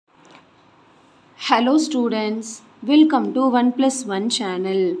Hello students, welcome to 1+1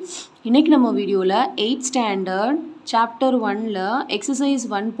 channel. இன்னைக்கு நம்ம வீடியோல 8th standard chapter 1ல exercise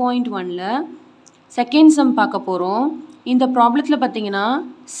 1.1ல second sum பார்க்க போறோம். இந்த ப்ராப்ளத்துல பாத்தீங்கன்னா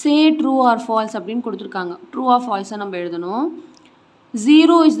say true or false அப்படினு கொடுத்திருக்காங்க. True or false நம்ம எழுதணும்.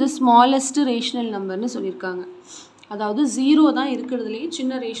 0 is the smallest rational number னு சொல்லிருக்காங்க. அதாவது 0 தான் இருக்குறதுலயே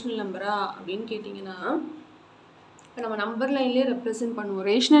சின்ன rational number-ஆ அப்படினு கேட்டிங்கனா நம்ம நம்பர் லைன்லயே ரெப்ரசன்ட் பண்ணுவோம்.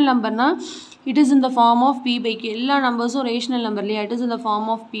 Rational நம்பர்னா it is in the form of p by q. எல்லா நம்பர்ஸும் rational நம்பர்லயே it is in the form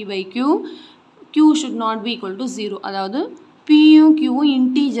of p by q. q should not be equal to 0. அதாவது p யும் q யும்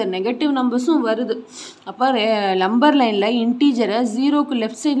integer negative நம்பர்ஸும் வருது. அப்ப number லைன்ல இன்டிஜரை 0 க்கு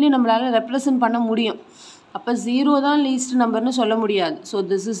left சைடுலயே நம்மளால represent பண்ண முடியும். அப்ப 0 தான் லீஸ்ட் நம்பர்னு சொல்ல முடியாது. So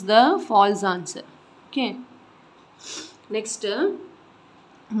this is the false answer. Okay. Next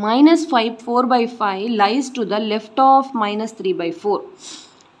minus 4 by 5 lies to the left of minus 3 by 4.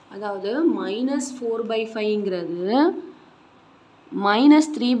 அதாவது minus 4 by 5 ங்கிறது minus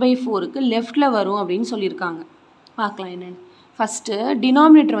 3 by 4 க்கு லெஃப்ட்ல வரும் அப்படின்னு சொல்லியிருக்காங்க. பார்க்கலாம் என்னன்னு. ஃபர்ஸ்ட்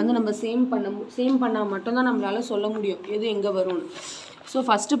டினாமினேட்டர் வந்து நம்ம சேம் பண்ணா மட்டும் தான் நம்மளால சொல்ல முடியும் எது எங்க வரும்னு. ஸோ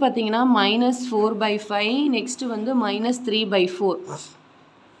ஃபர்ஸ்ட் பார்த்தீங்கன்னா minus 4 by 5 நெக்ஸ்ட் வந்து minus 3 by 4.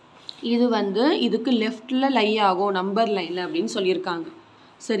 இது வந்து இதுக்கு லெஃப்ட்ல லை ஆகும் நம்பர் லைன்ல அப்படின்னு சொல்லியிருக்காங்க.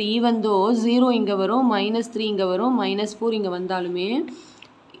 சரி even though 0 இங்க வரும் minus 3 இங்க வரும் minus 4 இங்க வந்தாலுமே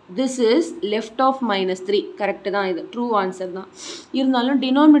this is left of minus 3 correct தான். இது ட்ரூ ஆன்சர் தான். இருந்தாலும்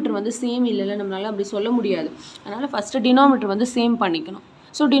டினாமினேட்டர் வந்து சேம் இல்லைல்ல நம்மளால அப்படி சொல்ல முடியாது. அதனால ஃபர்ஸ்ட் டினாமினேட்டர் வந்து சேம் பண்ணிக்கணும்.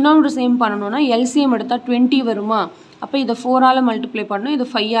 ஸோ டினாமினேட்டர் சேம் பண்ணணும்னா எல்சிஎம் எடுத்தா 20 வருமா? அப்போ இதை 4 ஆல மல்டிப்ளை பண்ணணும், இது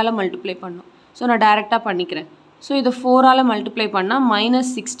 5 ஆல மல்டிப்ளை பண்ணணும். ஸோ நான் டைரெக்டாக பண்ணிக்கிறேன். ஸோ இதை 4 ஆல மல்டிப்ளை பண்ணால் minus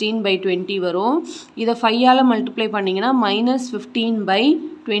 16 by 20 வரும். இதை 5 ஆல மல்டிப்ளை பண்ணிங்கன்னா minus 15 by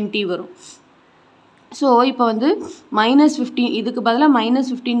 20 வரும். ஸோ இப்போ வந்து minus 15 இதுக்கு பதிலாக minus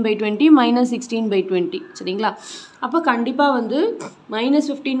 15 by 20 minus 16 by 20 சரிங்களா? அப்போ கண்டிப்பாக வந்து minus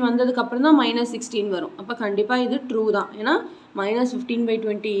 15 வந்ததுக்கு அப்புறம் தான் minus 16 வரும். அப்போ கண்டிப்பாக இது ட்ரூ தான். ஏன்னா minus 15 by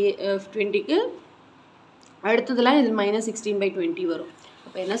 20க்கு அடுத்ததுலாம் இது minus 16 by 20 வரும்.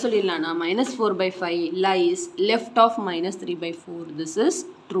 அப்போ என்ன சொல்லிடலாம்னா minus 4 by 5 lies left of minus 3 by 4. This is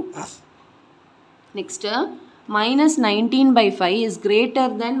true. Next minus 19 by 5 is greater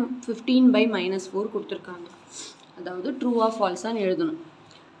than 15 by minus 4 கொடுத்திருக்காங்க. அதாவது true or false ஆன்னு எழுதணும்.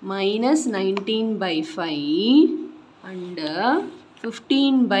 minus 19 by 5 and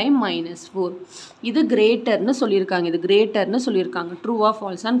 15 by minus 4 இது greaterன்னு சொல்லியிருக்காங்க. இது greaterன்னு சொல்லியிருக்காங்க. true or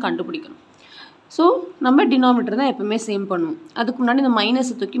false ஆன்னு கண்டுபிடிக்கணும். ஸோ நம்ம டினாமினேட்டர் தான் எப்பவுமே சேம் பண்ணுவோம். அதுக்கு முன்னாடி இந்த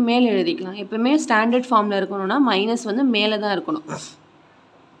மைனஸை தூக்கி மேலே எழுதிக்கலாம். எப்பவுமே ஸ்டாண்டர்ட் ஃபார்மில் இருக்கணும்னா மைனஸ் வந்து மேலே தான் இருக்கணும்.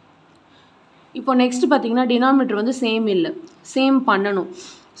 இப்போ நெக்ஸ்ட் பார்த்தீங்கன்னா டினாமினேட்டர் வந்து சேம் இல்லை, சேம் பண்ணணும்.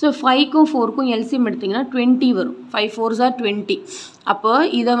 ஸோ 5க்கும் 4க்கும் எல்சிஎம் எடுத்திங்கன்னா 20 வரும். 5 4s are 20. அப்போ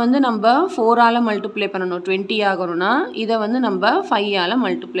இதை வந்து நம்ம 4 ஆல் மல்டிப்ளை பண்ணணும். 20 ஆகணும்னா இதை வந்து நம்ம 5 ஆல்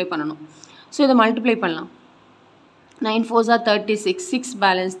மல்டிப்ளை பண்ணணும். ஸோ இதை மல்டிப்ளை பண்ணலாம். 9 4s are 36, 6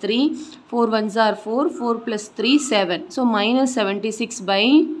 balance 3, 4 1s are 4, 4 plus 3 7. So minus 76 by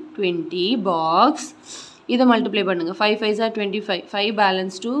 20 box. இதை மல்டிப்ளை பண்ணுங்க. 5 5s are 25, 5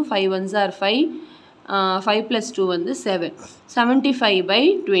 balance 2, 5 1s are 5, 5 plus 2 வந்து 7, 75 by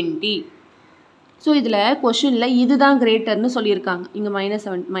 20. ஸோ இதில் கொஷனில் இதுதான் கிரேட்டர்னு சொல்லியிருக்காங்க. இங்கே மைனஸ்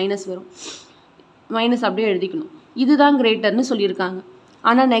வரும், மைனஸ் அப்படியே எழுதிக்கணும். இதுதான் கிரேட்டர்னு சொல்லியிருக்காங்க.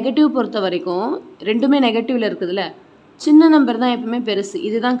 ஆனால் நெகட்டிவ் பொறுத்த வரைக்கும் ரெண்டுமே நெகட்டிவில் இருக்குதுல்ல, சின்ன நம்பர் தான் எப்பவுமே பெருசு.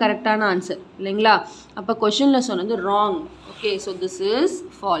 இதுதான் கரெக்டான ஆன்சர் இல்லைங்களா? அப்போ கொஷனில் சொன்னது wrong. Okay, so this is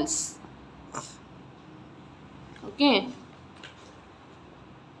false. Okay,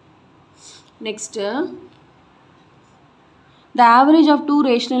 next the average of two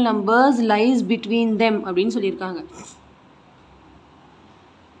rational numbers lies between them அப்படின்னு சொல்லியிருக்காங்க.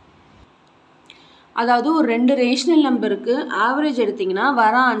 அதாவது ஒரு ரெண்டு ரேஷனல் நம்பருக்கு ஆவரேஜ் எடுத்திங்கன்னா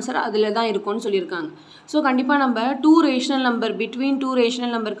வர ஆன்சர் அதில் தான் இருக்கும்னு சொல்லியிருக்காங்க. ஸோ கண்டிப்பாக நம்ம 2 rational number between 2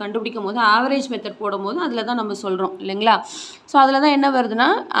 rational number கண்டுபிடிக்கும் போது ஆவரேஜ் மெத்தட் போடும் போது அதில் தான் நம்ம சொல்கிறோம் இல்லைங்களா? ஸோ அதில் தான் என்ன வருதுன்னா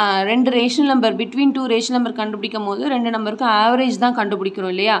ரெண்டு rational number between 2 rational number கண்டுபிடிக்கும் போது ரெண்டு நம்பருக்கு ஆவரேஜ் தான்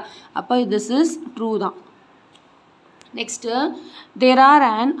கண்டுபிடிக்கிறோம் இல்லையா? அப்போ திஸ் இஸ் ட்ரூ தான். Next, there are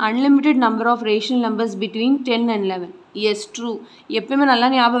an unlimited number of rational numbers between 10 and 11. Yes, true. எப்பவுமே நல்லா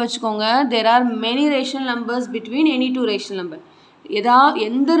ஞாபகம் வச்சுக்கோங்க. There are many rational numbers between any two rational number.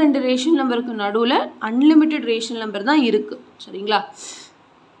 எந்த ரெண்டு ரேஷனல் நம்பருக்கு நடுவில் அன்லிமிட்டெட் ரேஷனல் நம்பர் தான் இருக்கு. சரிங்களா?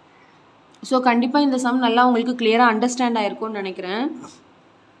 ஸோ கண்டிப்பாக இந்த சம் நல்லா உங்களுக்கு கிளியராக அண்டர்ஸ்டாண்ட் ஆயிருக்கும்னு நினைக்கிறேன்.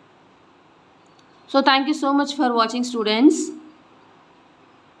 So thank you so much for வாட்சிங் ஸ்டூடெண்ட்ஸ்.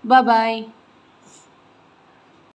 Bye bye.